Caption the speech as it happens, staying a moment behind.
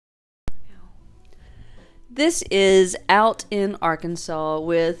This is Out in Arkansas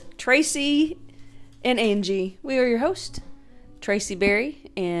with Tracy and Angie. We are your hosts, Tracy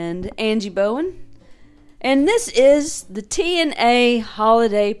Berry and Angie Bowen. And this is the TNA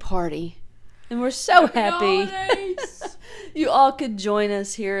holiday party. And we're so happy you all could join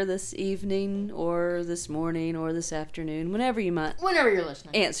us here this evening or this morning or this afternoon, whenever you might. Whenever you're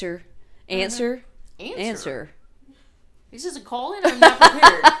listening. Answer. This is a call-in? I'm not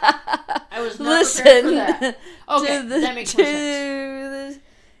prepared. I was not prepared for that. Okay, that makes more sense.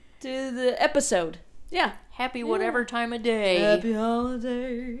 To the episode. Yeah. Happy whatever time of day. Happy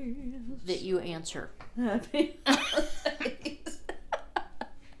holidays. That you answer. Happy holidays.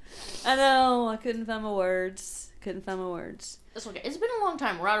 I know. I couldn't find my words. That's okay. It's been a long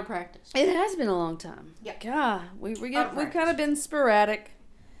time. We're out of practice. It has been a long time. Yeah. God, we've kind of been sporadic.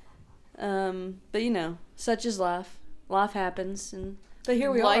 But you know, such is life. Life happens, but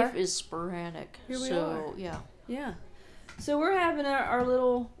here we are. Life is sporadic. Here we are. Yeah. Yeah. So we're having our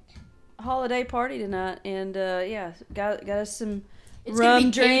little holiday party tonight, and got us some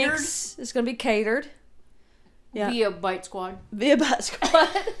rum drinks. It's gonna be catered. Yeah. Via Bite Squad.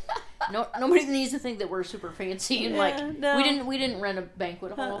 No, nobody needs to think that we're super fancy and no. we didn't rent a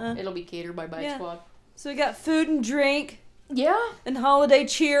banquet hall. It'll be catered by Bite Squad. So we got food and drink. Yeah. And holiday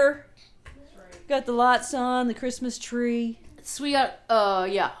cheer. Got the lights on, the Christmas tree. So we got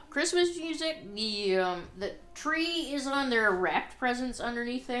Christmas music. The tree is on. There are wrapped presents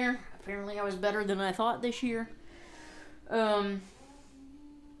underneath there. Apparently I was better than I thought this year. And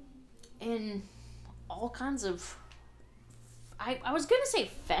all kinds of I was gonna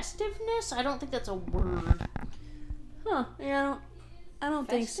say festiveness. I don't think that's a word. Huh. Yeah, I don't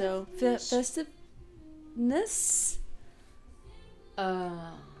think so. Festiveness?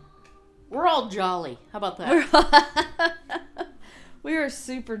 We're all jolly. How about that? We are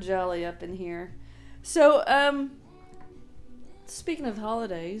super jolly up in here. So, speaking of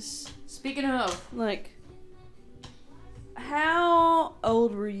holidays. Speaking of. Like, how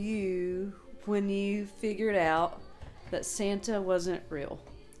old were you when you figured out that Santa wasn't real?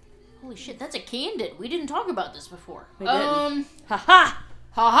 Holy shit, that's a candid. We didn't talk about this before. We didn't. Ha-ha!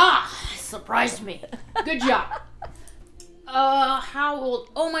 Ha-ha! Surprised me. Good job. How old?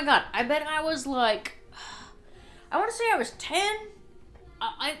 Oh my god, I bet I was like, I want to say I was 10.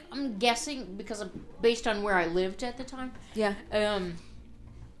 I'm guessing because based on where I lived at the time. Yeah. And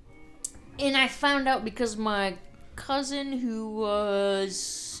I found out because my cousin who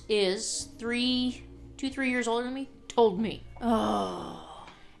is 3 years older than me told me. Oh.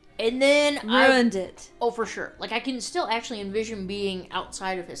 And then ruined it. Oh, for sure. Like I can still actually envision being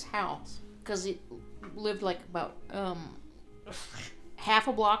outside of his house because it lived like about half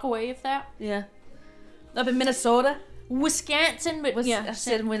a block away, if that. Yeah. Up in Minnesota? Wisconsin, but yeah. I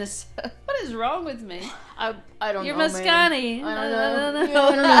said Minnesota. What is wrong with me? I don't You're know, Muscani. I don't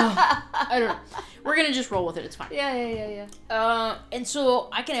know. I don't know. We're gonna just roll with it. It's fine. Yeah. And so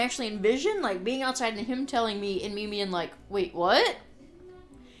I can actually envision, like, being outside and him telling me, and me being like, wait, what?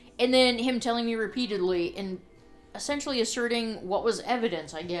 And then him telling me repeatedly, and essentially asserting what was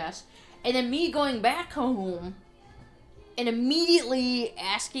evidence, I guess. And then me going back home and immediately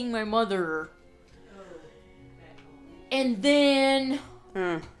asking my mother. And then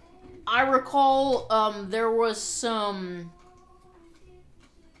I recall there seemed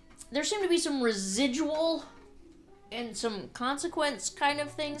to be some residual and some consequence kind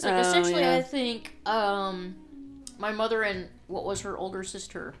of things. Like essentially I think my mother and what was her older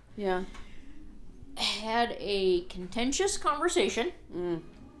sister had a contentious conversation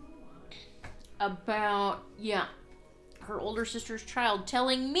about her older sister's child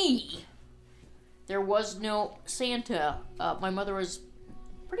telling me there was no Santa. My mother was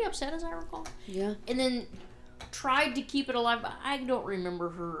pretty upset, as I recall. Yeah. And then tried to keep it alive, but I don't remember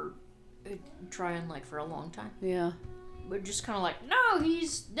her trying, like, for a long time. Yeah. But just kind of like, no,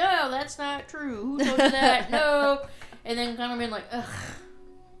 that's not true. Who told you that? No. And then kind of being like, ugh.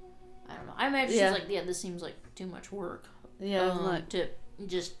 I don't know. I imagine she's like, this seems like too much work. Yeah. To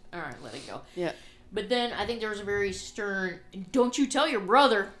just, all right, let it go. Yeah. But then I think there was a very stern, don't you tell your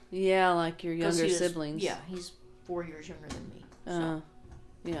brother. Yeah, like your younger siblings. Yeah, he's 4 years younger than me. So.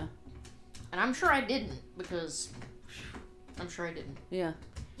 Yeah. And I'm sure I didn't, because I'm sure I didn't. Yeah.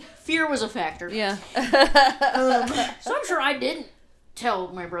 Fear was a factor. Yeah. So I'm sure I didn't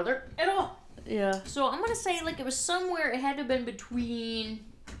tell my brother at all. Yeah. So I'm going to say, like, it was somewhere, it had to have been between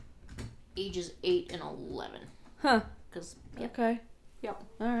ages 8 and 11. Huh. Okay. Yep.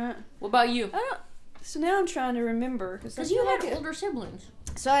 All right. What about you? So now I'm trying to remember. Because you had older siblings.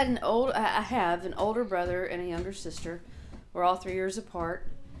 So I have an older brother and a younger sister. We're all 3 years apart.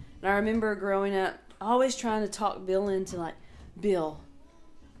 And I remember growing up always trying to talk Bill into like, Bill,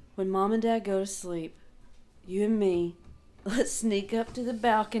 when Mom and Dad go to sleep, you and me, let's sneak up to the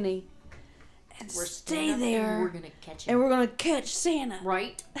balcony and stay there. And we're gonna catch him. And we're gonna catch Santa.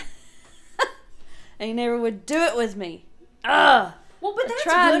 Right. And he never would do it with me. Ugh. Well, but that's I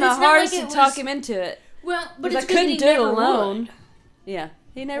tried good. my It's not hardest like to it talk was- him into it. Well, but Because it's I couldn't do it alone. Would. Yeah,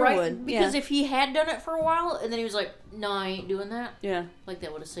 he never Right? would. Because yeah. if he had done it for a while and then he was like, "No, I ain't doing that," Yeah, like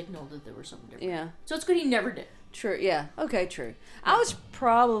that would have signaled that there was something different. yeah. So it's good he never did. True, yeah. Okay, true. I was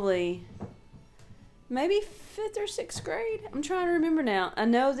probably maybe 5th or 6th grade. I'm trying to remember now. I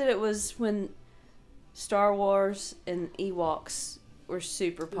know that it was when Star Wars and Ewoks were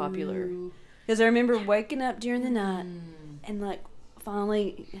super popular. Because I remember waking up during the night and, like,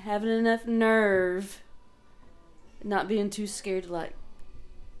 finally having enough nerve, not being too scared to, like,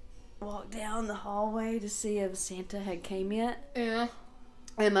 walk down the hallway to see if Santa had came yet. Yeah.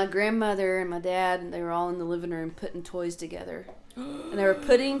 And my grandmother and my dad, they were all in the living room putting toys together. And they were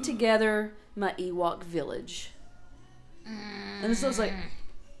putting together my Ewok village. And so I was like,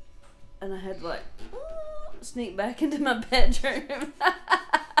 and I had to like sneak back into my bedroom.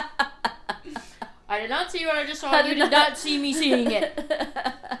 I did not see what I just saw. You did not see me seeing it.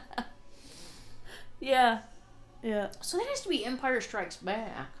 Yeah. Yeah. So that has to be Empire Strikes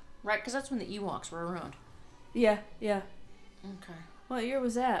Back, right? Because that's when the Ewoks were around. Yeah. Yeah. Okay. What year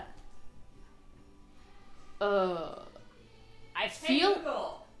was that? I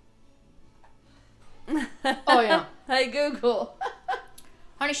feel. Hey, Oh yeah, hey, Google.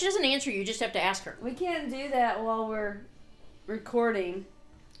 honey, she doesn't answer you. You just have to ask her. We can't do that while we're recording.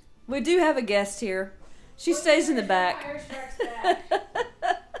 We do have a guest here. She stays in the back.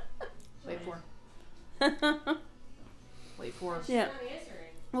 Wait for her. Wait for us. Yeah.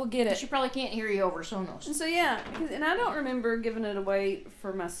 We'll get it. She probably can't hear you over Sonos. And so yeah, and I don't remember giving it away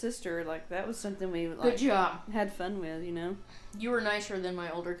for my sister. Like that was something we like Good job. had fun with, you know. You were nicer than my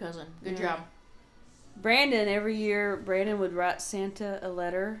older cousin. Good Yeah. job. Brandon, every year, Brandon would write Santa a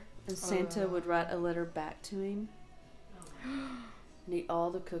letter, and Santa would write a letter back to him. And eat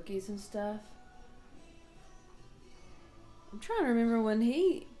all the cookies and stuff. I'm trying to remember when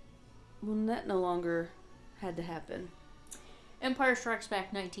that no longer had to happen. Empire Strikes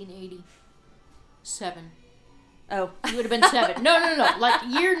Back 1987. Oh. You would have been 7. No. Like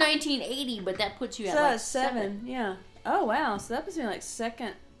year 1980, but that puts you at So like 7, yeah. Oh, wow. So that puts me in like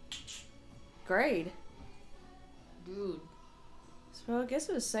 2nd grade. Dude, So I guess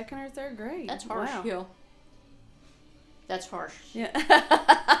it was 2nd or 3rd grade. that's harsh, Wow. yo. That's harsh. Yeah.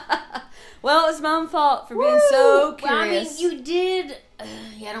 Well, it's my own fault for being so Well, I mean, curious. you did.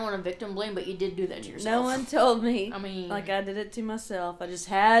 Yeah, I don't want to victim blame, but you did do that to yourself. No one told me. I mean, Like I did it to myself. I just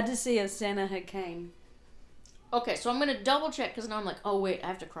had to see if Santa had came. Okay, so I'm gonna double check because now I'm like, oh wait, I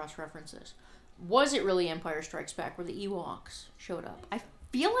have to cross-reference this. Was it really Empire Strikes Back where the Ewoks showed up? I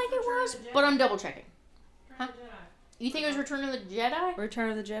feel like it was, but I'm double checking. Huh? You think it was Return of the Jedi? Return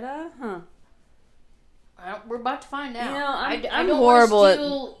of the Jedi? Huh. We're about to find out. You know, I I'm don't horrible want at- to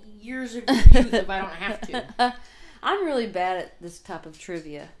steal years of your youth if I don't have to. I'm really bad at this type of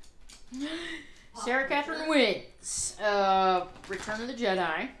trivia. Sarah Catherine wins. Return of the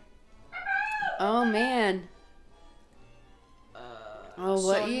Jedi. Oh, man. Oh,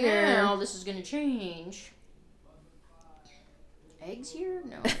 what so year? Now this is gonna change. Eggs year?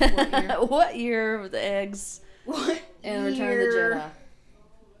 No. What year? What year were the eggs What in Return of the Jedi?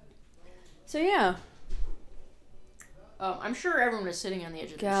 So, yeah. I'm sure everyone is sitting on the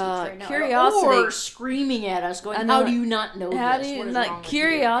edge of their God, seats right now. curiosity. Or screaming at us, going, I know how it. do you not know How this? do you, What is like, wrong with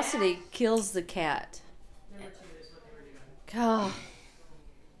curiosity kills the cat. God.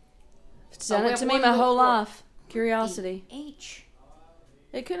 It's done we it have to me one my vote whole for- life. Curiosity. you? H.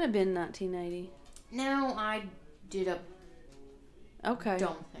 It couldn't have been 1980. No, I did a Okay.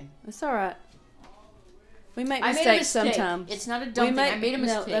 dumb thing. It's all right. We make I made a mistakes mistake. sometimes. It's not a dumb thing. I made a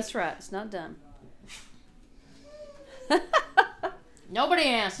mistake. No, that's right. It's not dumb. Nobody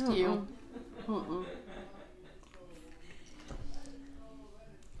asked you.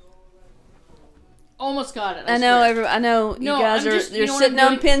 Almost got it. I know. swear. I know. No, you guys I'm are. just- You're you know what sitting I'm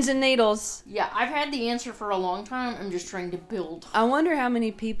on doing? pins and needles. Yeah, I've had the answer for a long time. I'm just trying to build. I wonder how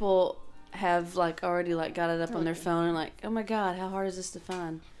many people have like already like got it up on their phone and like, oh my god, how hard is this to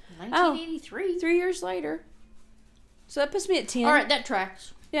find? 1983. 3 years later. So that puts me at 10. All right, that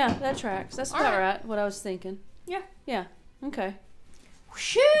tracks. Yeah, that tracks. That's All about right. right. What I was thinking. Yeah. Yeah. Okay.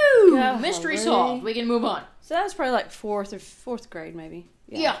 Shoo! Golly. Mystery solved. We can move on. So that was probably like 4th grade, maybe.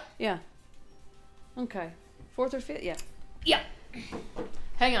 Yeah. Yeah. Okay. 4th or 5th. Yeah. Yeah.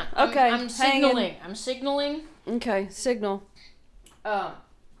 Hang on. Okay, I'm hang signaling. I'm signaling. Okay. Signal.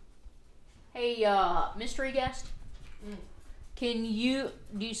 Hey, mystery guest. Do you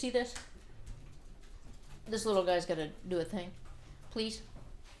see this? This little guy's got to do a thing. Please.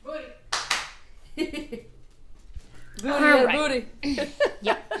 Booty. Booty, All right. booty.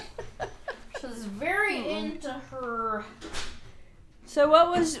 Yep. She's very into her. So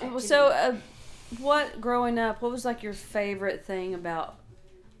what growing up? What was like your favorite thing about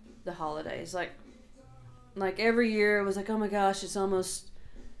the holidays? Like every year it was like, oh my gosh, it's almost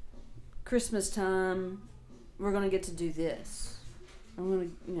Christmas time. We're gonna get to do this. I'm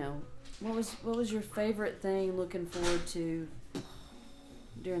gonna, what was your favorite thing looking forward to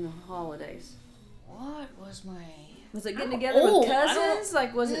during the holidays? What was my? Was it getting together with cousins?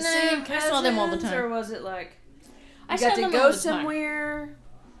 Like, was it Nah, seeing I cousins? saw them all the time. Or was it like I you saw got to them all go the time. somewhere?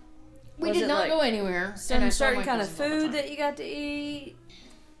 We Was did it not like go anywhere. and I Some saw certain my kind of cousins all the food time. that you got to eat?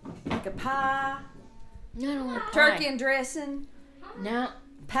 Like a pie? No, I don't like pie. Turkey and dressing? No.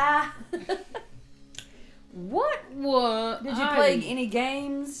 Pie? What was? Did you play any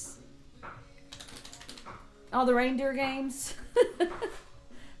games? All the reindeer games?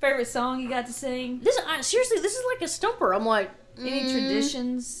 Favorite song you got to sing? Seriously, this is like a stumper. I'm like. Any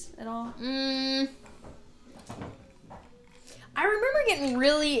traditions at all? I remember getting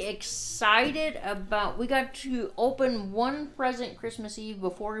really excited about. We got to open one present Christmas Eve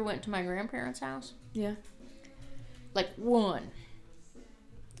before we went to my grandparents' house. Yeah. Like one.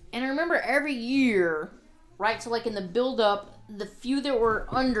 And I remember every year, right? So like in the build up, the few that were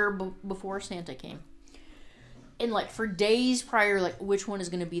under before Santa came. And like for days prior, like which one is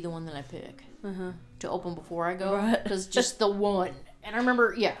going to be the one that I pick to open before I go? Right. Because just the one. And I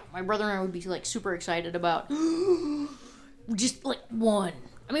remember, my brother and I would be like super excited about just like one.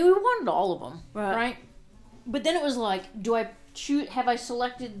 I mean, we wanted all of them, right? But then it was like, have I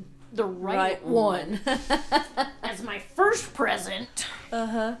selected the right one as my first present?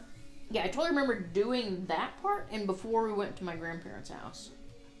 Uh-huh. Yeah, I totally remember doing that part, and before we went to my grandparents' house.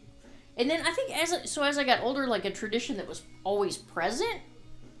 And then I think as I got older, like a tradition that was always present,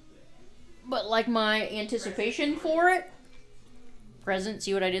 but like my anticipation for it, present.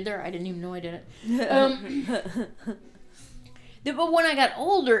 See what I did there? I didn't even know I did it. But when I got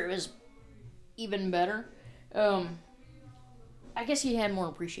older, it was even better. I guess he had more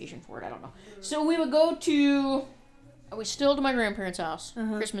appreciation for it. I don't know. So we would go to. I was still to my grandparents' house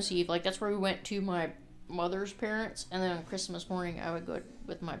Christmas Eve. Like that's where we went to my mother's parents, and then on Christmas morning I would go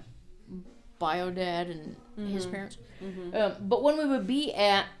with my bio dad and his parents. But when we would be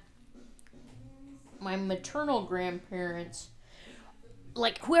at my maternal grandparents,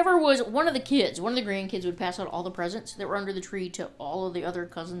 like whoever was one of the grandkids would pass out all the presents that were under the tree to all of the other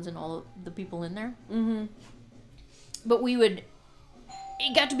cousins and all of the people in there. But it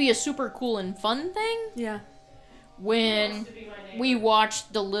got to be a super cool and fun thing. Yeah. When we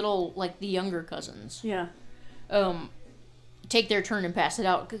watched the younger cousins. Yeah. Take their turn and pass it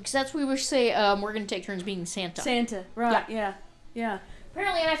out. Because that's what we would say, we're going to take turns being Santa. Santa, right, yeah.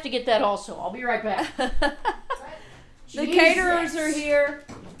 Apparently I have to get that also. I'll be right back. The caterers are here.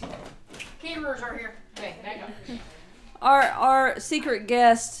 Caterers are here. Okay, back up. Our secret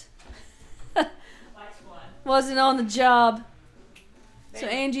guest wasn't on the job. So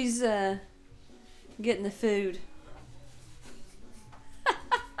Angie's getting the food.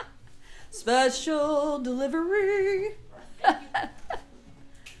 Special delivery.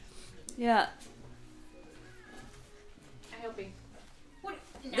 Yeah. I'm helping. What?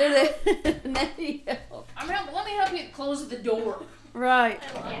 Now? Now you help. Let me help you close the door. Right.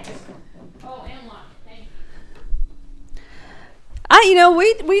 Yes. Oh, and lock. Thank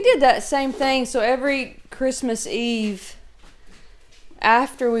you. We did that same thing. So every Christmas Eve,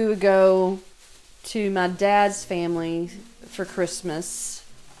 after we would go to my dad's family for Christmas,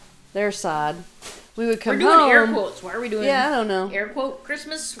 their side, we would come home. We're doing air quotes. Why are we doing? Yeah, I don't know. Air quote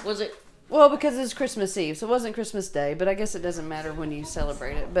Christmas? Was it? Well, because it's Christmas Eve, so it wasn't Christmas Day. But I guess it doesn't matter when you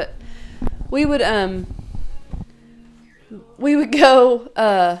celebrate it. But we would go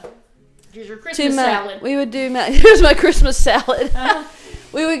Here's your Christmas salad. We would do here's my Christmas salad.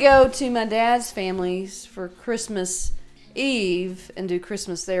 We would go to my dad's family's for Christmas Eve and do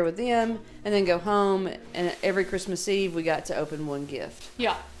Christmas there with them, and then go home. And every Christmas Eve, we got to open one gift.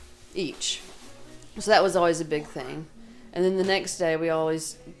 Yeah. Each. So that was always a big thing. And then the next day, we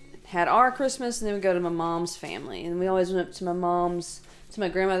always had our Christmas, and then we go to my mom's family, and we always went up to my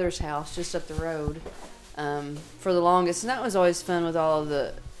grandmother's house just up the road for the longest. And that was always fun with all of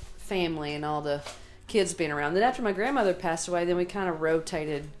the family and all the kids being around. Then after my grandmother passed away, then we kind of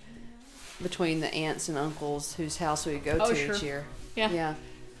rotated between the aunts and uncles whose house we would go to each year. Yeah.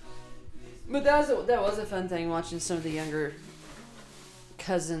 But that was a fun thing, watching some of the younger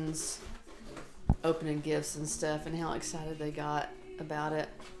cousins opening gifts and stuff and how excited they got about it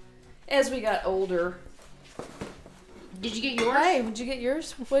as we got older. Did you get yours? Hey, would you get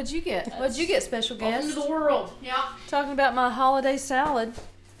yours? What'd you get? What'd you get, special guest? Welcome to the world. Yeah. Talking about my holiday salad.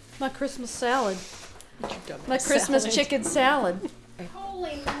 My Christmas salad. My Christmas chicken salad.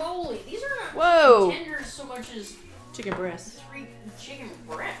 Holy moly. These are not Whoa. tenders so much as Chicken breast. 3 chicken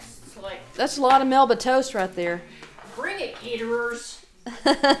breasts. Like, That's a lot of Melba toast right there. bring it, caterers.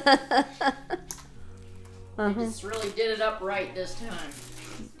 They just really did it up right this time.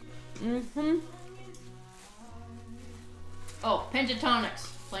 Mm-hmm. Oh,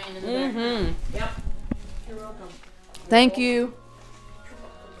 Pentatonics playing in the background. Yep. You're welcome. Thank you.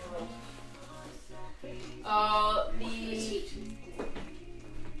 The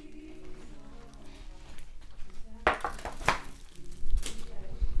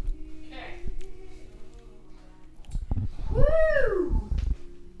Woo!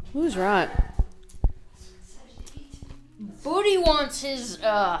 Who's right? Booty wants his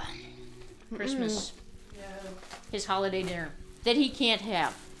Christmas, his holiday dinner that he can't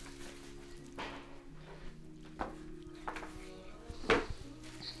have.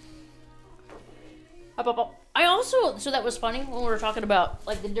 I also, so that was funny when we were talking about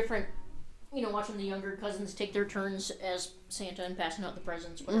like the different, watching the younger cousins take their turns as Santa and passing out the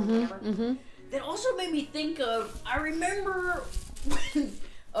presents, whatever. That also made me think of, I remember when,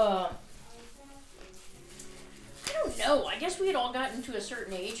 I don't know, I guess we had all gotten to a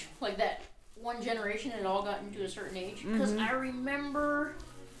certain age, like that one generation had all gotten to a certain age, because I remember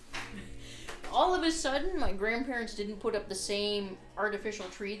all of a sudden my grandparents didn't put up the same artificial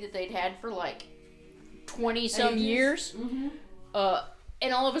tree that they'd had for like 20-some years.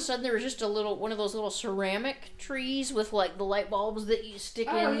 And all of a sudden there was just one of those little ceramic trees with like the light bulbs that you stick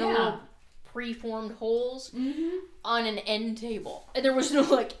in the little preformed holes on an end table. And there was no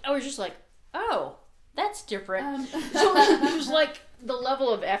I was just like, oh, that's different. So it was like the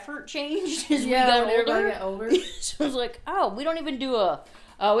level of effort changed as we got older. So it was like, oh, we don't even do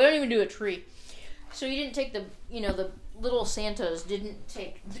a tree. So you didn't take the little Santas didn't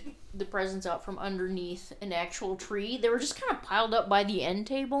take the presents out from underneath an actual tree. They were just kind of piled up by the end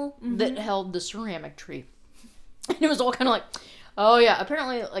table that held the ceramic tree. And it was all kind of like, oh yeah,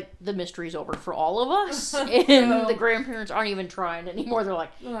 apparently like the mystery's over for all of us. And the grandparents aren't even trying anymore. They're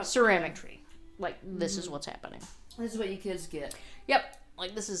like, ceramic tree. Like, this is what's happening. This is what you kids get. Yep.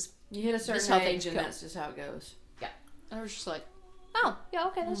 Like, this is... You hit a certain age and that's just how it goes. Yeah. And I was just like, oh, yeah,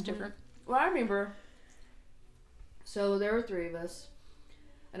 okay, that's different. Well, I remember... So, there were 3 of us.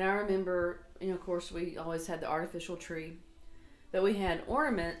 And I remember, of course, we always had the artificial tree. But we had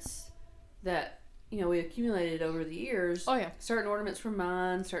ornaments that, we accumulated over the years. Oh, yeah. Certain ornaments were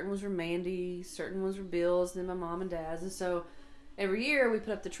mine. Certain ones were Mandy's. Certain ones were Bill's. Then my mom and dad's. And so, every year we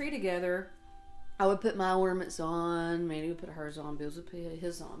put up the tree together. I would put my ornaments on. Mandy would put hers on. Bill would put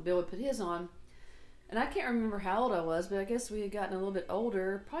his on. Bill would put his on. And I can't remember how old I was, but I guess we had gotten a little bit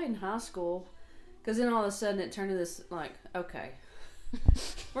older, probably in high school. Because then all of a sudden it turned to this, like, okay,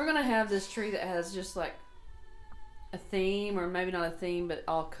 we're going to have this tree that has just like a theme, or maybe not a theme, but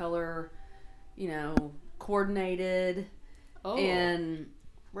all color, coordinated. Oh. And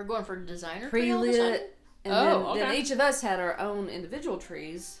we're going for designer pre-lit. And then each of us had our own individual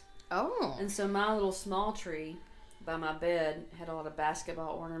trees. Oh. And so my little small tree by my bed had a lot of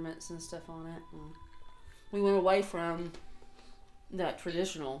basketball ornaments and stuff on it. And we went away from that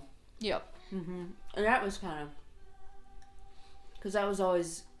traditional. Yep. And that was kind of... Because that was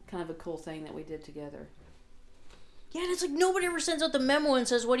always kind of a cool thing that we did together. Yeah, and it's like nobody ever sends out the memo and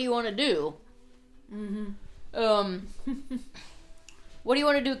says, what do you want to do? What do you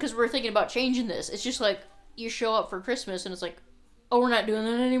want to do? Because we're thinking about changing this. It's just like, you show up for Christmas and it's like, oh, we're not doing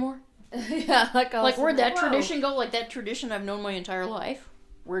that anymore? Yeah, like where'd that tradition go? Like, that tradition I've known my entire life.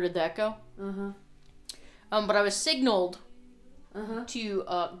 Where did that go? But I was signaled to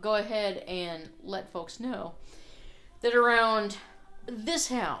go ahead and let folks know that around this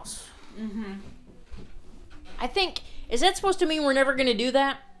house, I think, is that supposed to mean we're never going to do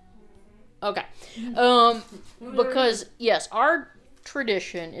that? Okay. Because, yes, our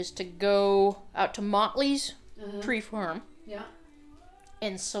tradition is to go out to Motley's tree farm. Yeah.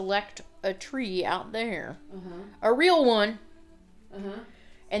 And select a tree out there. A real one.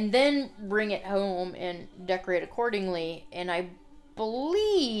 And then bring it home and decorate accordingly. And I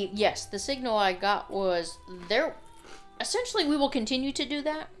believe, yes, the signal I got was there. Essentially, we will continue to do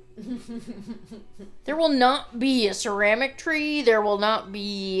that. There will not be a ceramic tree. There will not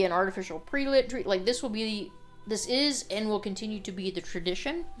be an artificial pre-lit tree. Like, this is and will continue to be the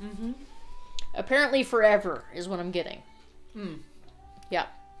tradition. Apparently forever is what I'm getting. Yeah.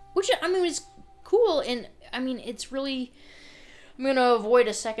 Which, I mean, cool. And I mean, it's really, I'm going to avoid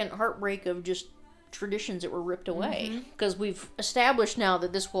a second heartbreak of just traditions that were ripped away. Because we've established now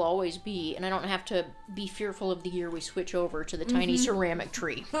that this will always be, and I don't have to be fearful of the year we switch over to the tiny ceramic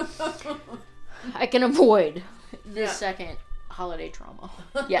tree. I can avoid this second holiday trauma.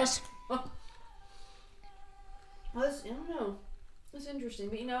 Yes. Well, I don't know. It's interesting,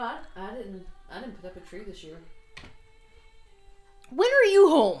 but I didn't put up a tree this year. When are you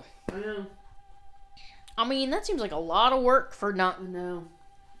home? I know. I mean, that seems like a lot of work for not I know.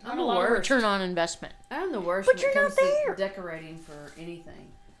 a lot of return on investment. I'm the worst. But when you're it not comes to there. Decorating for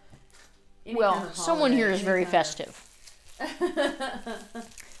anything. Any Well, kind of someone holiday, here is any very kind festive.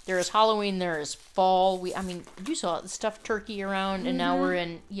 There is Halloween, there is fall. I mean, you saw it, the stuffed turkey around, and now we're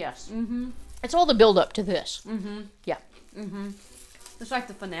in, yes. Mm-hmm. It's all the build up to this. Mm-hmm. Yeah. Mm-hmm. It's like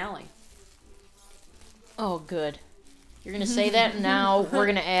the finale. Oh, good. You're going to say that, and now we're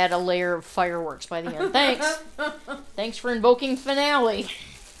going to add a layer of fireworks by the end. Thanks. Thanks for invoking finale.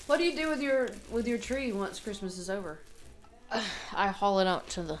 What do you do with your tree once Christmas is over? I haul it out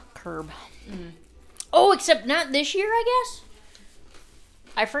to the curb. Oh, except not this year, I guess.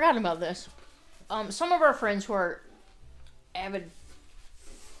 I forgot about this. Some of our friends who are avid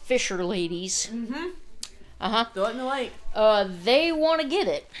fisher ladies, Throw it in the lake. they want to get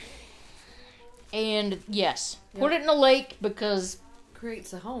it. And yes, put it in a lake because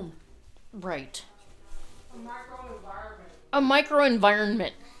Creates a home. right, Microenvironment. a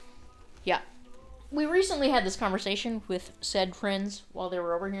microenvironment. Yeah, we recently had this conversation with said friends while they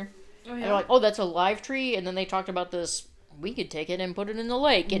were over here. Oh, And they're like, "Oh, that's a live tree," and then they talked about this. We could take it and put it in the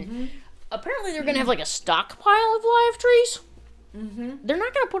lake, and apparently they're gonna have like a stockpile of live trees. Mm-hmm. They're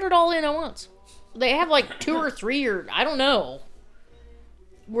not gonna put it all in at once. They have like 2 or 3, or I don't know,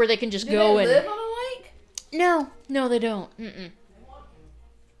 where they can just Do go they and. live on a lake? No, they don't. Mm-mm.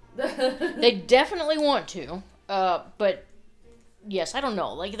 They definitely want to, but yes, I don't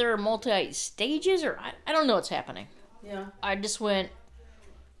know. Like there are multi-stages, or I don't know what's happening. Yeah. I just went.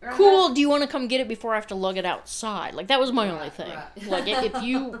 Cool. Do you want to come get it before I have to lug it outside? Like that was my only thing. right. Like if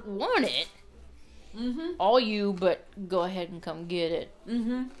you want it, all you, but go ahead and come get it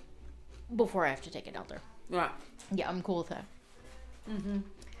Mm-hmm. before I have to take it out there. Right. Yeah, I'm cool with that. Mm-hmm.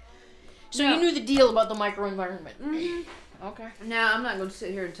 So Yeah. you knew the deal about the microenvironment. Mm-hmm. Okay. Now, I'm not going to sit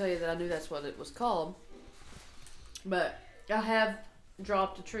here and tell you that I knew that's what it was called. But I have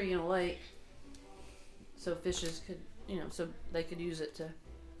dropped a tree in a lake so fishes could, so they could use it to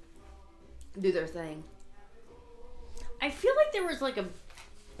do their thing. I feel like there was like a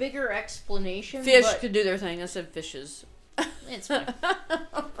bigger explanation. Fish but could do their thing. I said fishes. it's fine.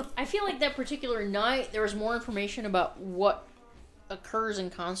 I feel like that particular night there was more information about what occurs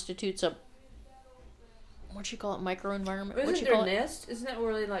and constitutes a what you call it, microenvironment. What Isn't you their call it? nest? Isn't that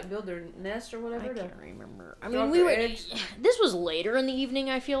where they like build their nest or I whatever? can't remember. I drop mean, we their were. eggs? This was later in the evening.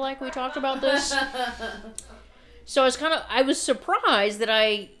 I feel like we talked about this. So I was surprised that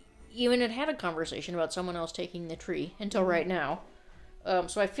I even had a conversation about someone else taking the tree until right now.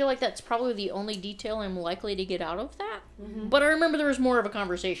 So I feel like that's probably the only detail I'm likely to get out of that. But I remember there was more of a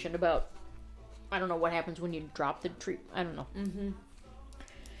conversation about, I don't know what happens when you drop the tree. I don't know.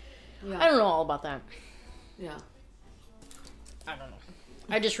 Yeah. I don't know all about that. Yeah. I don't know.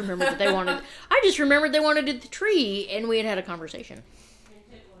 I just remembered that they wanted. I just remembered they wanted the tree, and we had a conversation.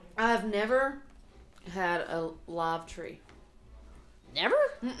 I've never had a live tree. Never?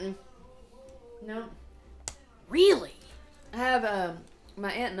 Mm-mm. No. Really? I have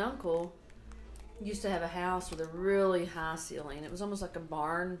my aunt and uncle used to have a house with a really high ceiling. It was almost like a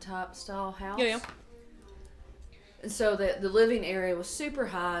barn type style house. Yeah. And so the living area was super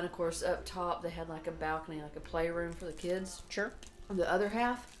high, and of course up top they had like a balcony, like a playroom for the kids. Sure. The other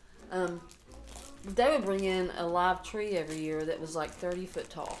half, they would bring in a live tree every year that was like 30 foot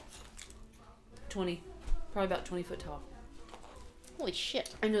tall. Probably about 20 foot tall. Holy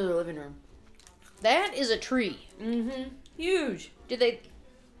shit. Into the living room. That is a tree. Mm-hmm. Huge. Did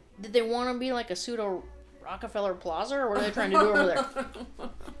they want to be like a pseudo Rockefeller Plaza, or what are they trying to do over there?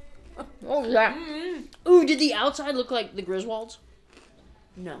 What was that? Mm-hmm. Ooh, did the outside look like the Griswolds?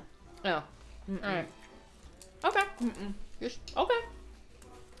 No. Oh. Mm-mm. Alright. Okay. Mm-mm. Just, okay.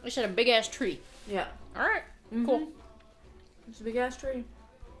 I said a big ass tree. Yeah. Alright. Mhm. Cool. It's a big ass tree.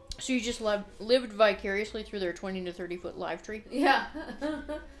 So you just lived vicariously through their 20 to 30 foot live tree? Yeah.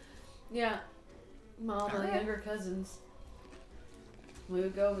 Yeah. All the Alright. younger cousins. We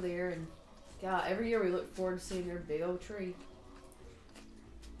would go over there, and God, every year we look forward to seeing their big old tree.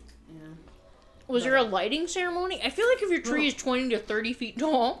 Yeah. Was there a lighting ceremony? I feel like if your tree is 20 to 30 feet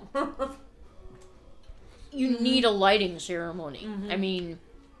tall, you need a lighting ceremony. I mean,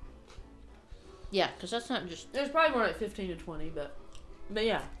 Yeah, because that's not just... There's probably more like 15 to 20, but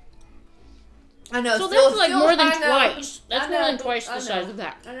yeah. I know. So still, that's like still, more than I know. twice. That's I more know, than twice I the size know. of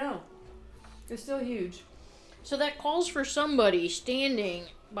that. I know. It's still huge. So that calls for somebody standing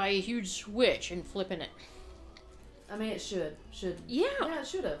by a huge switch and flipping it. I mean, it should. Yeah. Yeah, it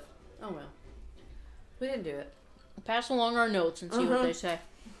should have. Oh, well. We didn't do it. Pass along our notes and see what they say.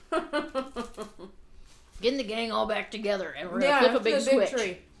 Getting the gang all back together and we're going to flip a big switch.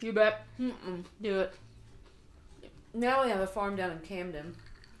 Tree. You bet. Mm-mm. Do it. Now we have a farm down in Camden.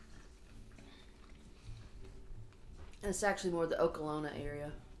 It's actually more the Okolona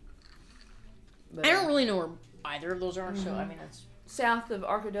area. But, I don't really know where either of those are, so I mean, that's... south of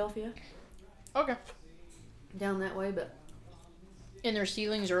Arkadelphia. Okay. Down that way, but... And their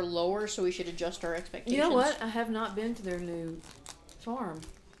ceilings are lower, so we should adjust our expectations. You know what? I have not been to their new farm.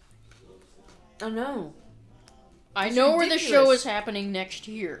 I know. I It's know where the ridiculous. show is happening next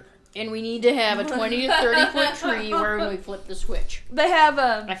year. And we need to have a 20 to 30 foot tree where we flip the switch. They have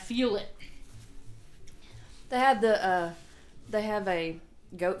I feel it. they have a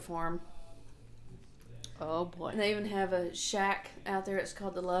goat farm. Oh boy. And they even have a shack out there. It's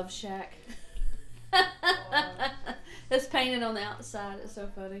called the Love Shack. It's painted on the outside. It's so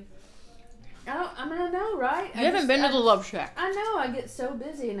funny. I know, right? You haven't been to the Love Shack. I know. I get so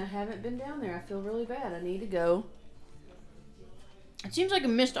busy and I haven't been down there. I feel really bad. I need to go. It seems like a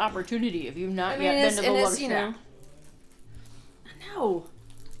missed opportunity if you've not yet been to the Love Shack. I know.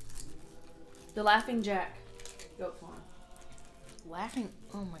 The Laughing Jack goat farm. Laughing.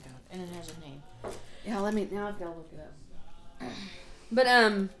 Oh my god. And it has a name. Yeah, now I've got to look it up. But,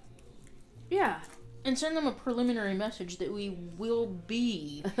 yeah. And send them a preliminary message that we will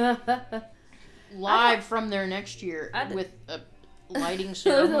be live from there next year with a lighting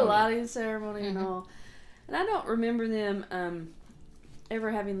ceremony. The lighting ceremony and all. And I don't remember them ever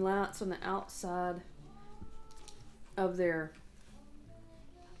having lights on the outside of their...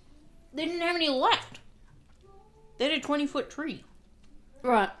 They didn't have any left. They had a 20-foot tree.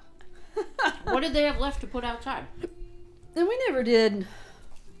 Right. What did they have left to put outside? And we never did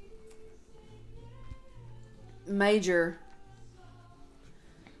major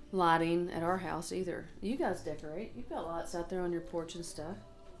lighting at our house either. You guys decorate. You've got lights out there on your porch and stuff.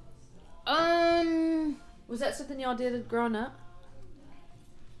 Was that something y'all did growing up?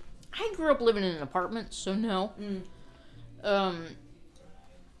 I grew up living in an apartment, so no.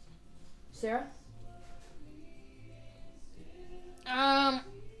 Sarah?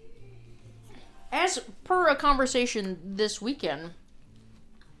 As per a conversation this weekend,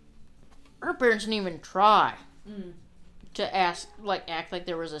 her parents didn't even try to act like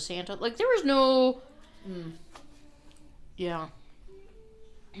there was a Santa. Like, there was no... Yeah.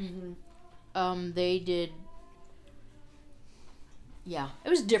 They did... Yeah, it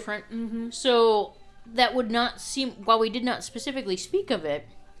was different. So, that would not seem... While we did not specifically speak of it,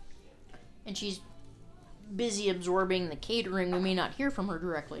 and she's busy absorbing the catering, we may not hear from her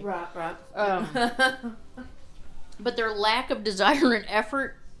directly. Right. But their lack of desire and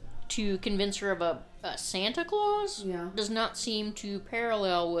effort to convince her of a Santa Claus does not seem to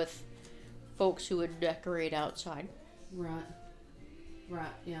parallel with folks who would decorate outside. Right,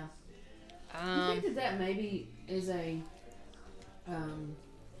 yeah. You think that maybe is a...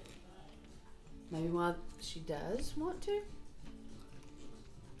 maybe why she does want to?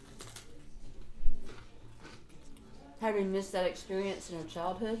 Having missed that experience in her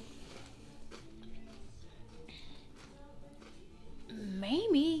childhood?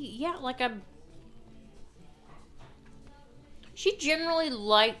 Maybe, yeah, she generally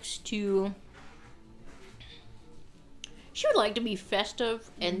likes to... She would like to be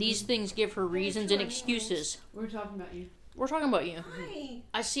festive, and these things give her reasons and excuses. We're talking about you. We're talking about you. Hi.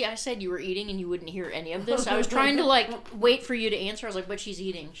 I said you were eating and you wouldn't hear any of this. I was trying to, wait for you to answer. I was like, but she's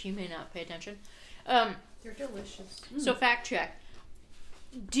eating. She may not pay attention. They're delicious. So fact check.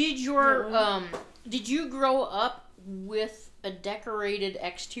 Did you grow up with a decorated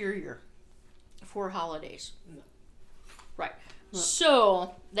exterior for holidays? No. Right.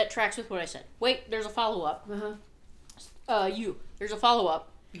 So that tracks with what I said. Wait, there's a follow-up. There's a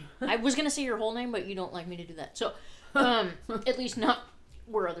follow-up. I was going to say your whole name, but you don't like me to do that. So, at least not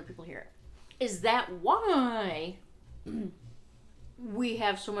where other people hear it. Is that why we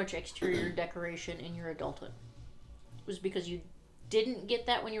have so much exterior decoration in your adulthood? Was it because you didn't get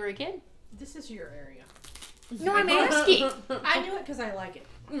that when you were a kid? This is your area. No, I'm asking. I do it because I like it.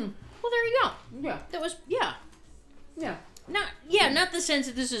 Well, there you go. Yeah. That was, Yeah. Not the sense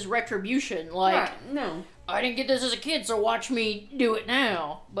that this is retribution. Like, Right. No. I didn't get this as a kid, so watch me do it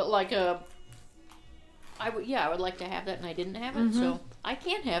now. But I would like to have that, and I didn't have it, so I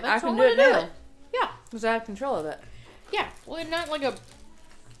can't have it. I so can I'm do it gonna now. it. Was out of control of it. Yeah, well, not like a.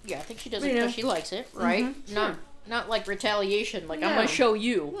 Yeah, I think she does it You because know. she likes it, right? Mhm, Not like retaliation. Like I'm No. gonna show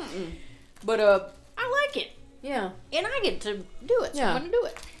you, Mm-mm. but I like it, Yeah. and I get to do it, so Yeah. I'm gonna do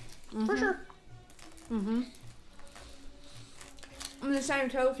it for sure. Mm-hmm. On the same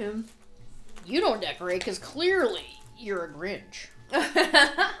token. You don't decorate because clearly you're a Grinch.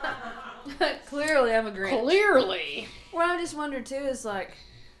 Clearly, I'm a Grinch. Clearly. What I just wonder too is like,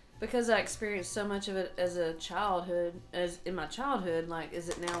 because I experienced so much of it as in my childhood, like, is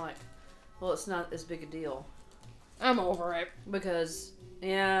it now like, well, it's not as big a deal I'm over it. because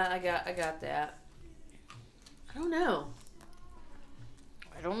yeah, I got that. I don't know.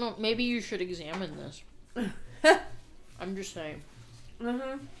 I don't know. Maybe you should examine this. I'm just saying.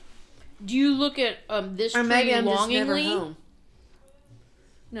 Mm-hmm. Do you look at this Or tree maybe I'm just never longingly? home.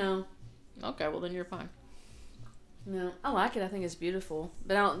 No, Okay, well then you're fine. no, I like it. I think it's beautiful,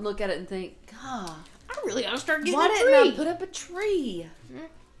 but I don't look at it and think, God, I really ought to start getting why a didn't I tree. put up a tree? Mm.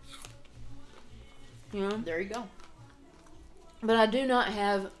 You know, There you go. but I do not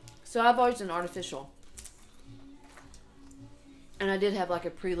have. So I've always done artificial, and I did have like a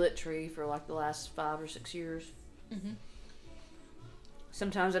pre-lit tree for like the last 5 or 6 years. Mhm.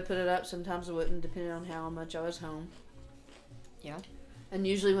 Sometimes I put it up, sometimes I wouldn't, depending on how much I was home. Yeah. And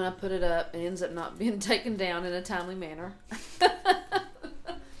usually when I put it up, it ends up not being taken down in a timely manner.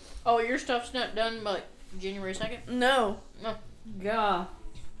 Oh, your stuff's not done by like, January 2nd? No. No. God.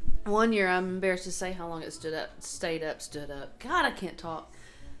 One year, I'm embarrassed to say how long it stood up. God, I can't talk.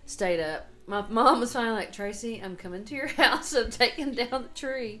 Stayed up. My mom was finally like, Tracy, I'm coming to your house. I'm taking down the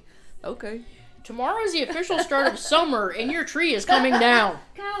tree. Okay. Tomorrow is the official start of summer, and your tree is coming down.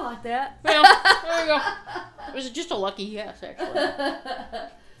 Kind of like that. Well, there you go. It was just a lucky guess, actually.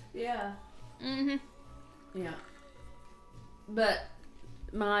 Yeah. Mm-hmm. Yeah. But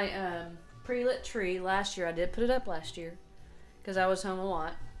my pre-lit tree last year, I did put it up last year because I was home a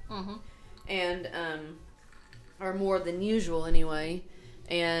lot. Mm-hmm. And or more than usual anyway,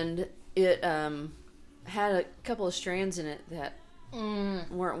 and it had a couple of strands in it that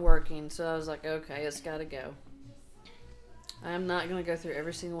weren't working, so I was like, okay, it's got to go. I'm not going to go through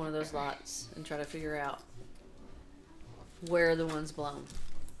every single one of those lots and try to figure out where the one's blown.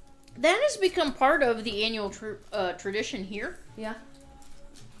 That has become part of the annual tradition here, Yeah.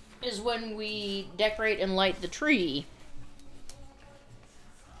 is when we decorate and light the tree.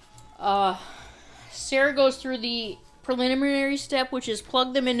 Sarah goes through the preliminary step, which is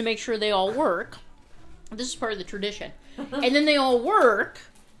plug them in to make sure they all work. This is part of the tradition. And then they all work,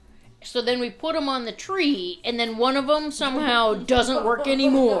 so then we put them on the tree, and then one of them somehow doesn't work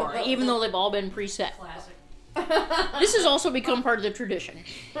anymore, even though they've all been preset. Classic. This has also become part of the tradition.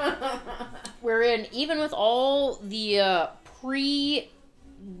 Wherein, even with all the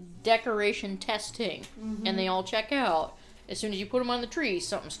pre-decoration testing, and they all check out, as soon as you put them on the tree,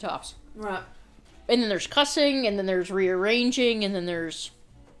 something stops. Right. And then there's cussing, and then there's rearranging, and then there's...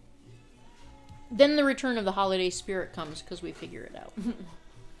 Then the return of the holiday spirit comes, because we figure it out.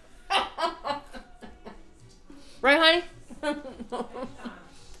 Right, honey?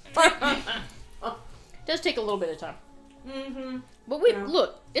 It does take a little bit of time. Mm-hmm. But we Yeah.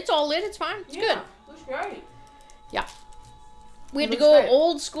 look, it's all lit, it's fine, it's good. Looks great. We had to Looks go great.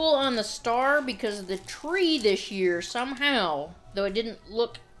 old school on the star because the tree this year somehow, though it didn't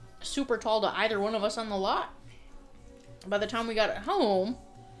look super tall to either one of us on the lot, by the time we got it home,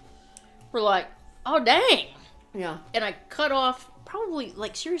 we're like, oh dang. Yeah. And I cut off probably,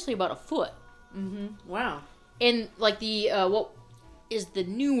 like, seriously about a foot. Mm-hmm. Wow. And, like, the, what is the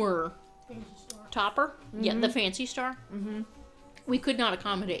newer topper? Yeah, the fancy star. Mm-hmm. We could not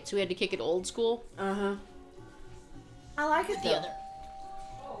accommodate, so we had to kick it old school. Uh-huh. I like it, The though. other.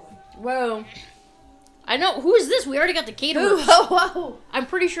 Whoa. I know. Who is this? We already got the caterers. Whoa. I'm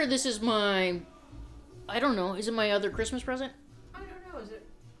pretty sure this is my... I don't know. Is it my other Christmas present? I don't know. Is it?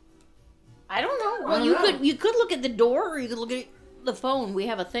 I don't know. I Well, don't you know. could look at the door, or you could look at the phone. We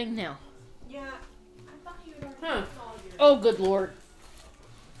have a thing now. Yeah. I thought you had already Huh. installed yours. Oh, good lord.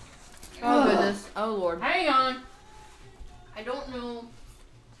 Oh, goodness. Oh, Lord. Hang on. I don't know.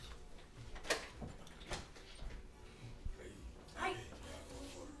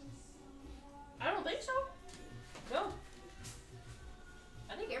 I don't think so. No.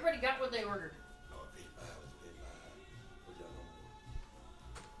 I think everybody got what they ordered.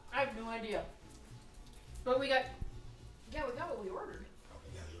 I have no idea. But we got... Yeah, we got what we ordered.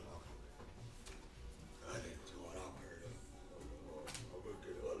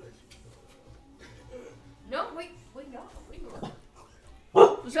 No, we got what we ordered.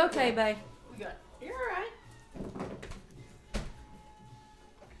 It's okay, babe. We got... You're alright.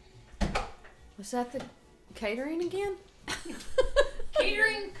 Was that the catering again?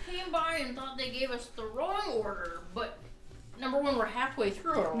 Catering came by and thought they gave us the wrong order, but number one, we're halfway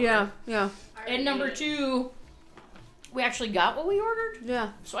through our order. Yeah. And number two, we actually got what we ordered,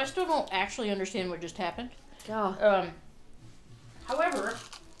 Yeah. so I still don't actually understand what just happened. God. However,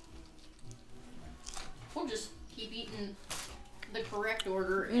 we'll just keep eating the correct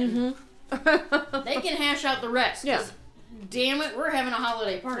order, and they can hash out the rest. 'Cause Yeah. Damn it, we're having a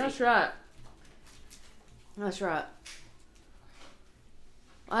holiday party. That's right. That's right.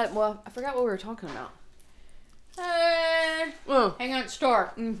 I forgot what we were talking about. Oh. Hang on,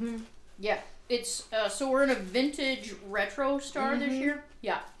 Star. Mm-hmm. Yeah, it's so we're in a vintage retro Star this year.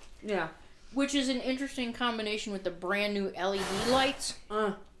 Yeah, Yeah. which is an interesting combination with the brand new LED lights,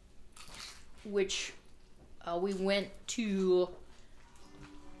 which we went to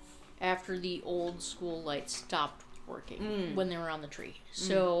after the old school lights stopped working when they were on the tree.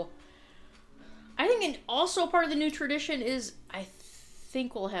 So I think also part of the new tradition is I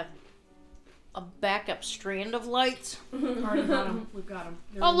think we'll have a backup strand of lights. Already got them. We've got them.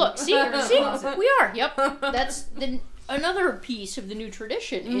 Oh, look, see, we are. Yep, that's another piece of the new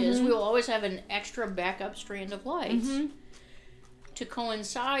tradition is we will always have an extra backup strand of lights to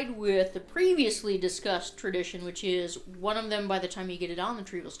coincide with the previously discussed tradition, which is one of them by the time you get it on the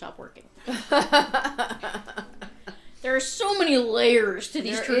tree will stop working. There are so many layers to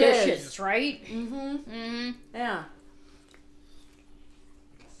these traditions, right? Yeah.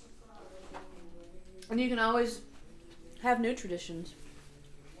 And you can always have new traditions.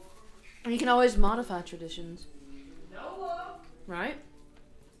 And you can always modify traditions. Right?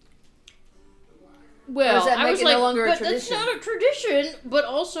 Well, Or does that I make was it no like, longer a but that's tradition? not a tradition. But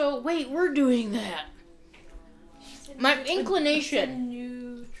also, wait, we're doing that. My inclination.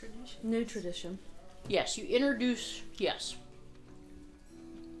 New tradition. New tradition. Yes, you introduce. Yes.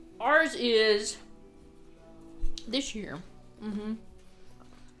 Ours is this year.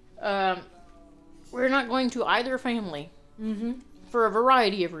 We're not going to either family for a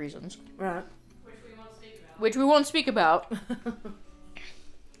variety of reasons, Right. which we won't speak about.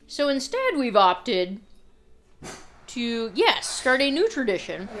 So instead, we've opted to start a new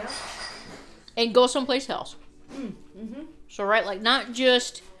tradition and go someplace else. So right,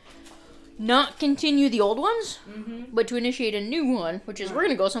 not continue the old ones, but to initiate a new one, which is we're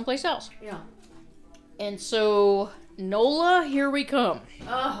gonna go someplace else. Yeah. And so NOLA, here we come.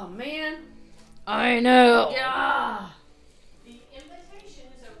 Oh, man. I know. Yeah. The invitation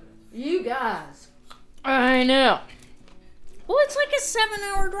is open. You guys. I know. Well, it's like a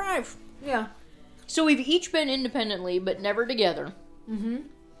 7-hour drive. Yeah. So we've each been independently, but never together. And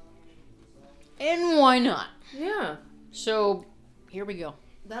why not? Yeah. So here we go.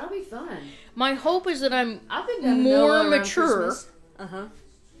 That'll be fun. My hope is that I'm I've been down to more NOLA around mature Christmas.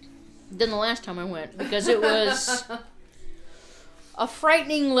 than the last time I went, because it was a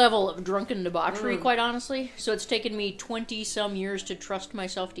frightening level of drunken debauchery, quite honestly. So it's taken me 20-some years to trust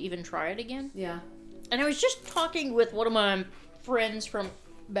myself to even try it again. Yeah. And I was just talking with one of my friends from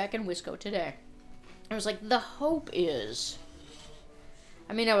back in Wisco today. I was like, the hope is...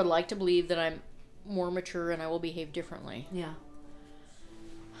 I mean, I would like to believe that I'm more mature and I will behave differently. Yeah.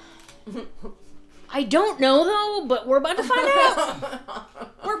 I don't know, though, but we're about to find out.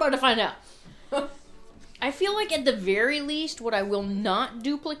 We're about to find out. I feel like at the very least, what I will not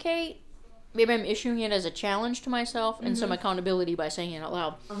duplicate, maybe I'm issuing it as a challenge to myself and some accountability by saying it out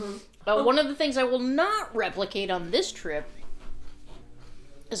loud. One of the things I will not replicate on this trip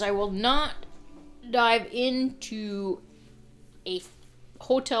is I will not dive into a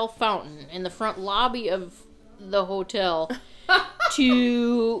hotel fountain in the front lobby of the hotel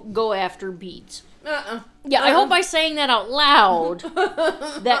to go after beads. Yeah, I hope by saying that out loud,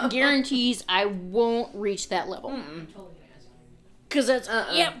 that guarantees I won't reach that level. Because that's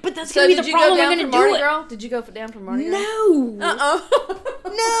but that's So gonna be did the you go problem. down I'm for gonna do Mardi it. Gras? Did you go down for Mardi Gras? No,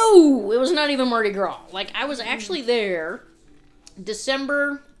 no, it was not even Mardi Gras. Like I was actually there,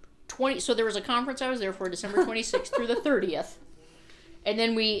 December 20. So there was a conference I was there for December 26th through the 30th, and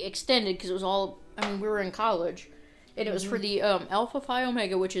then we extended because it was all. I mean, we were in college, and it was for the Alpha Phi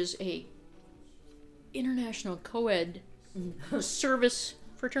Omega, which is a international co-ed service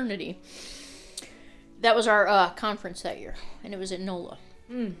fraternity. That was our conference that year, and it was at NOLA.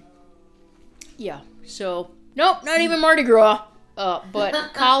 Yeah, so nope, not even Mardi Gras,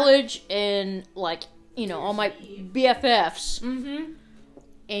 but college and like all my BFFs.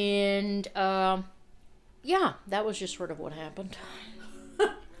 And yeah, that was just sort of what happened.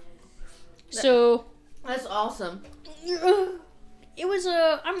 So That's awesome. it was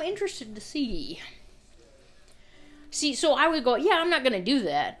I'm interested to see. So I would go, yeah, I'm not gonna do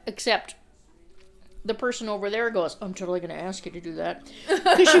that, except the person over there goes, I'm totally going to ask you to do that.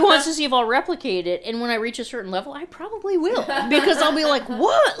 Because she wants to see if I'll replicate it. And when I reach a certain level, I probably will. Because I'll be like,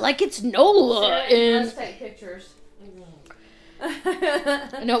 what? Like, it's Nola. And take pictures.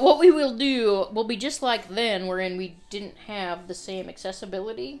 no, what we will do will be just like then, wherein we didn't have the same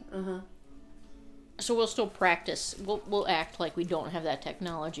accessibility. So we'll still practice. We'll act like we don't have that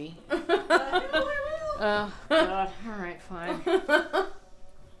technology. God. All right, fine.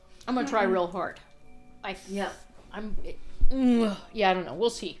 I'm going to try real hard. Yeah, I don't know. We'll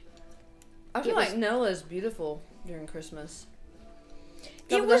see. I feel like Nola's beautiful during Christmas.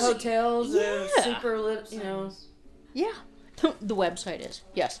 It The was hotels are yeah. super lit, you know. Yeah, the website is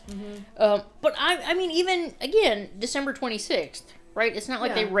yes. But I mean, even again, December 26th, right? It's not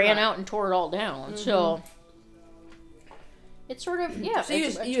like they ran out and tore it all down. So it's sort of So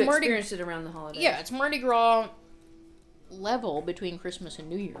you experienced it around the holidays. Yeah, it's Mardi Gras level between Christmas and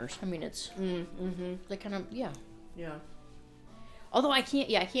New Year's. I mean, it's they kind of Yeah. Although I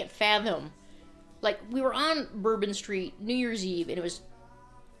can't fathom. Like, we were on Bourbon Street New Year's Eve, and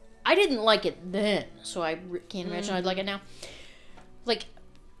I didn't like it then, so I can't imagine I'd like it now. Like,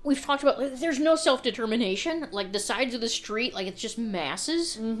 we've talked about, there's no self-determination. Like, the sides of the street, like, it's just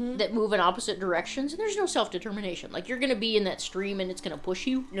masses that move in opposite directions, and there's no self-determination. Like, you're going to be in that stream, and it's going to push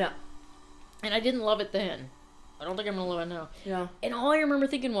you. Yeah. And I didn't love it then. I don't think I'm going to love it now. Yeah. And all I remember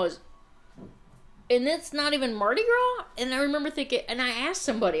thinking was, and it's not even Mardi Gras? And I remember thinking, and I asked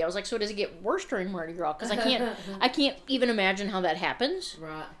somebody, I was like, so does it get worse during Mardi Gras? Because I can't even imagine how that happens.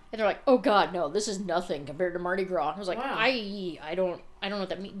 Right. And they're like, oh God, no, this is nothing compared to Mardi Gras. I was like, Wow. I don't know what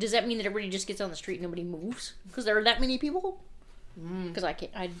that means. Does that mean that everybody just gets on the street and nobody moves? Because there are that many people? Because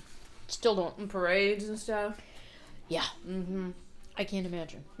I still don't. And parades and stuff. Yeah. I can't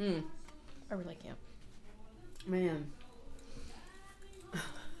imagine. I really can't. Man.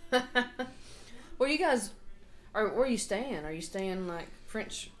 Where you guys where are you staying? Are you staying like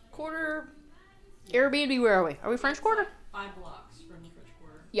French Quarter? Airbnb, where are we? Are we French Quarter? 5 blocks from the French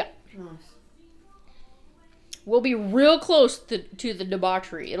Quarter. Yeah. Nice. We'll be real close to the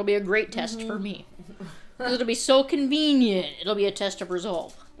debauchery. It'll be a great test for me. 'Cause it'll be so convenient. It'll be a test of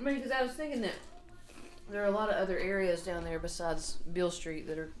resolve. I mean, because I was thinking that there are a lot of other areas down there besides Beale Street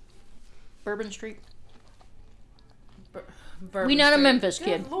that are Bourbon Street. Bourbon We not a Street. Memphis Good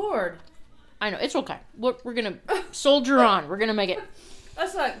kid. Lord. I know, it's okay. We're going to soldier on. We're going to make it.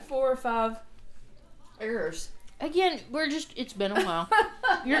 That's like 4 or 5 errors. Again, it's been a while.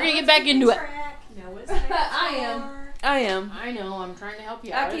 You're going to get back into it. No, it's I am. I know, I'm trying to help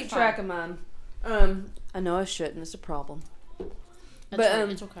you I out. keep It's track fine. of mine. I know I shouldn't. It's a problem. That's but, fine.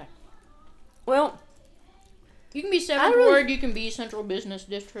 It's okay. Well, You can be 7th really- Ward, you can be Central Business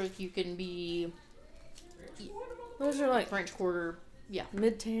District, you can be those are like French Quarter,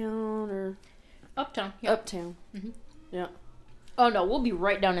 Midtown or Uptown. Yep. Uptown. Yeah. Oh no, we'll be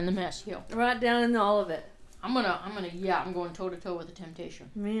right down in the mess, yo. Right down in all of it. I'm going toe to toe with the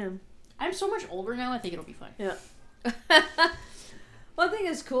temptation. Man. I'm so much older now, I think it'll be fun. Yeah. Well, I think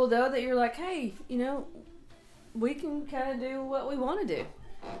it's cool though that you're like, hey, you know, we can kind of do what we want to do.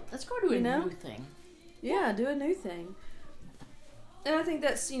 Let's go do a new thing. Yeah, do a new thing. And I think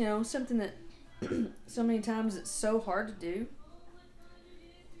that's, you know, something that so many times it's so hard to do.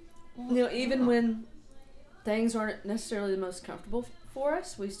 You know, even when things aren't necessarily the most comfortable for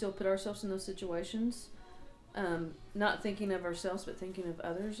us, we still put ourselves in those situations. Not thinking of ourselves, but thinking of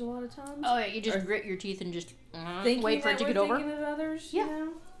others a lot of times. Oh yeah, you just grit your teeth and just Thinking wait for it to that get over. Thinking of others, Yeah. you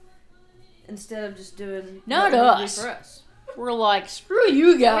know? Instead of just doing Not what we do us. for us. We're like, screw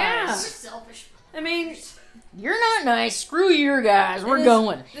you Yeah. guys. selfish. I mean, You're not nice. Screw you guys. We're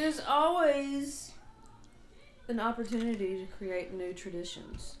going. There's always an opportunity to create new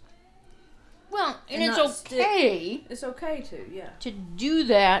traditions. Well, and And it's not okay It's okay to, yeah. to do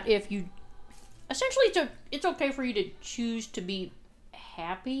that if you. Essentially, it's okay for you to choose to be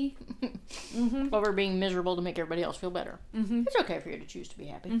happy over being miserable to make everybody else feel better. It's okay for you to choose to be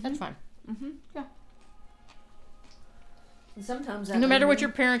happy. That's fine. Yeah. And sometimes that No matter may what mean-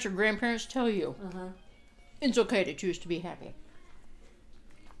 your parents or grandparents tell you, it's okay to choose to be happy.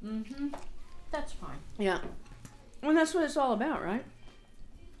 That's fine. Yeah. And that's what it's all about, right?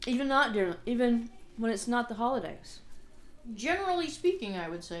 Even when it's not the holidays. Generally speaking, I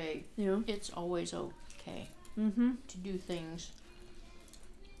would say You know? it's always okay Mm-hmm. to do things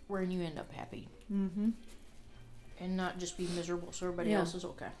where you end up happy Mm-hmm. and not just be miserable so everybody Yeah. else is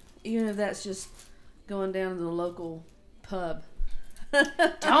okay. Even if that's just going down to the local pub.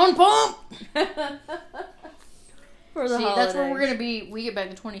 Town pump! For the See, holidays. that's where we're going to be. We get back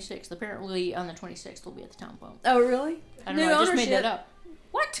the 26th. Apparently, on the 26th, we'll be at the town pump. Oh, really? I don't New know. I just made ownership. that up.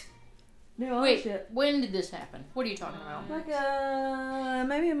 What? New Wait, ownership. when did this happen? What are you talking about? Like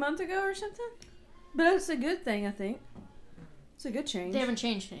maybe a month ago or something. But it's a good thing, I think. It's a good change. They haven't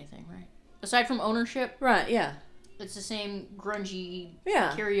changed anything, right? Aside from ownership, Right, yeah. it's the same grungy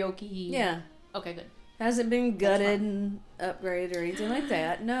Yeah. karaoke. Yeah. Okay, good. Hasn't been gutted and upgraded or anything like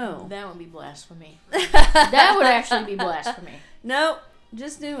that. No. That would be blasphemy. That would actually be blasphemy. Nope.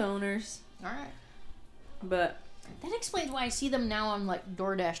 Just new owners. All right. But That explains why I see them now on like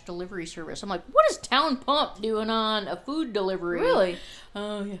DoorDash delivery service. I'm like, what is Town Pump doing on a food delivery? really,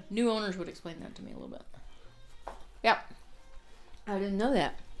 Oh yeah. New owners would explain that to me a little bit. Yep. I didn't know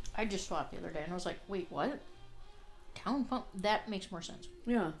that. I just saw it the other day and I was like, wait, what? Town Pump? That makes more sense.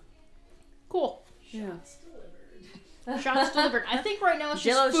 Yeah. Cool. Yeah. Shots delivered. I think right now it's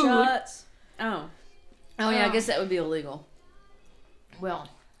Jello just food. shots. Oh. Oh yeah, I Oh. guess that would be illegal. Well,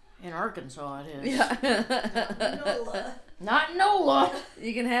 in Arkansas it is. Yeah. Not in NOLA.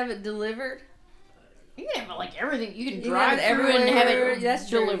 You can have it delivered. You can have like everything. You can You can drive have it through and have everywhere. it That's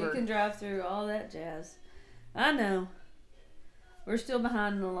true. You delivered. can drive through all that jazz. I know. We're still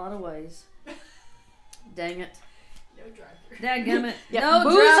behind in a lot of ways. Dang it. No drive-through. Dadgummit. Yeah, No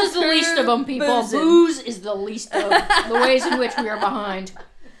booze is the drive-through least of them, people. boozing. Booze is the least of the ways in which we are behind.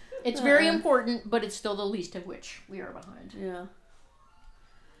 It's very important, but it's still the least of which we are behind. Yeah.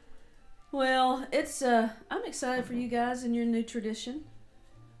 Well, it's I'm excited for you guys and your new tradition.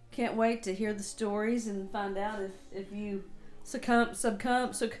 Can't wait to hear the stories and find out if you succumbed.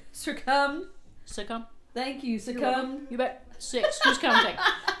 Succumb? Thank you, You're succumbed. welcome. You bet. 6. Who's counting?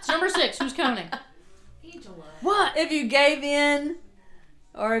 It's number 6. Who's counting? Angela. What? If you gave in,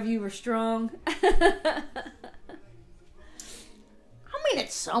 or if you were strong. I mean,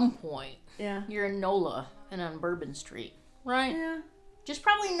 at some point, Yeah. you're in NOLA and on Bourbon Street, right? Yeah. Just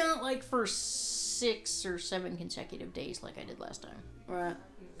probably not like for 6 or 7 consecutive days like I did last time. Right.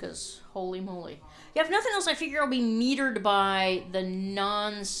 Because, holy moly. Yeah, if nothing else, I figure I'll be metered by the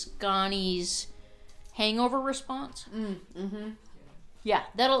non-Scani's hangover response. Mm-hmm. Yeah,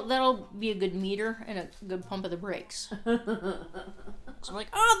 that'll be a good meter and a good pump of the brakes. So I'm like,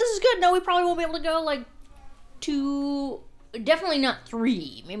 oh, this is good. No, we probably won't be able to go like 2, definitely not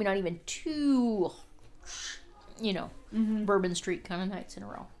 3, maybe not even 2, Bourbon Street kind of nights in a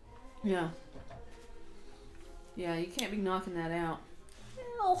row. Yeah. Yeah, you can't be knocking that out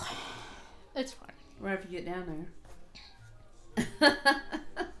Well, it's fine. right after you get down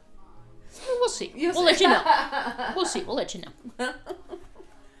We'll see. You'll We'll see. let you know. We'll see. We'll let you know. there.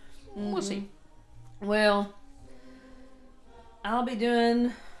 We'll see. Well, I'll be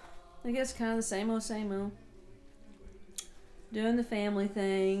doing, I guess, kind of the same old. Doing the family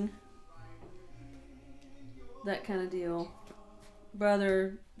thing. That kind of deal.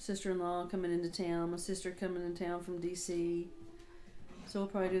 Brother, sister-in-law coming into town. My sister coming into town from D.C. So we'll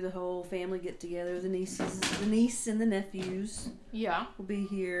probably do the whole family get-together. The niece and the nephews Yeah. will be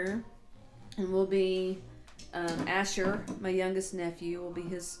here. And we'll be, Asher, my youngest nephew, will be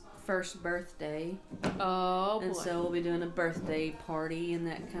his first birthday. Oh, boy. And so we'll be doing a birthday party and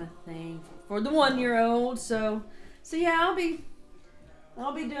that kind of thing for the 1-year-old. So yeah, I'll be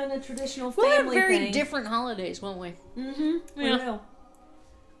doing the traditional We'll have family very thing. different holidays, won't we? Mm-hmm. Yeah.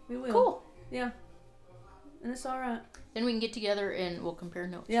 We will. Cool. Yeah. And it's all right. Then we can get together and we'll compare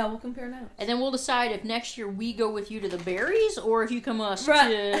notes. Yeah, we'll compare notes. And then we'll decide if next year we go with you to the Berries or if you come us Right.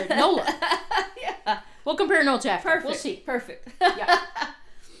 to NOLA. Yeah. We'll compare notes after. Perfect. We'll see. Perfect. Yeah.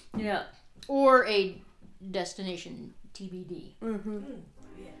 Yeah. Or a destination TBD. Mm-hmm.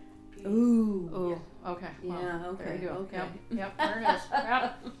 Yeah. Ooh. Oh, okay. Well, Yeah, okay, There you go. okay. Yep, there it is.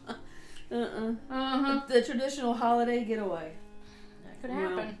 Yep. Uh-huh. The traditional holiday getaway. That could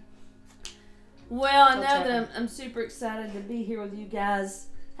happen. Well, I Don't know check that I'm super excited to be here with you guys,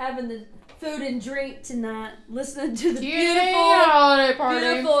 having the food and drink tonight, listening to the Yay, holiday party.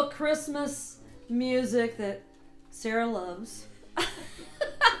 beautiful Christmas music that Sarah loves.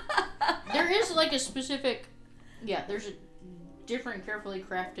 There is like a specific, there's a different carefully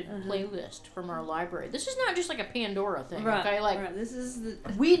crafted playlist from our library. This is not just like a Pandora thing, okay? Like, right. This is the.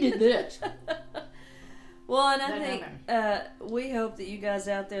 we did this. Well, and I That think we hope that you guys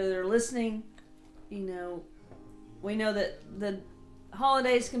out there that are listening, we know that the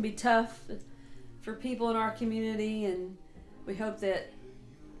holidays can be tough for people in our community, and we hope that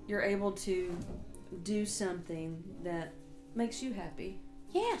you're able to do something that makes you happy.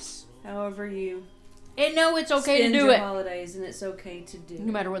 Yes. However you And no, it's okay to spend do your it. holidays, and it's okay to do.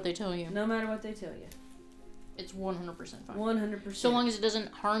 No matter what they tell you. No matter what they tell you. It's 100% fine. 100%. So long as it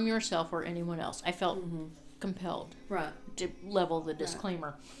doesn't harm yourself or anyone else. I felt compelled Right. to level the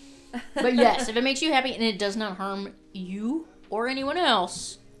disclaimer. But yes, if it makes you happy and it does not harm you or anyone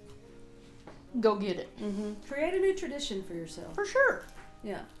else, go get it. Mm-hmm. Create a new tradition for yourself. For sure.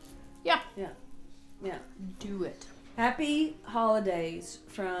 Yeah. Yeah. Yeah. Yeah. Do it. Happy holidays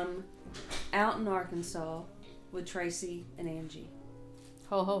from out in Arkansas with Tracy and Angie.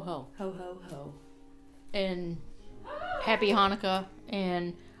 Ho, ho, ho. Ho, ho, ho. And happy Hanukkah.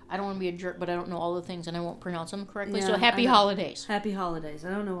 And I don't want to be a jerk, but I don't know all the things and I won't pronounce them correctly. Yeah, so happy I know. holidays. Happy holidays. I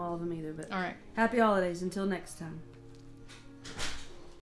don't know all of them either, but All right. happy holidays until next time.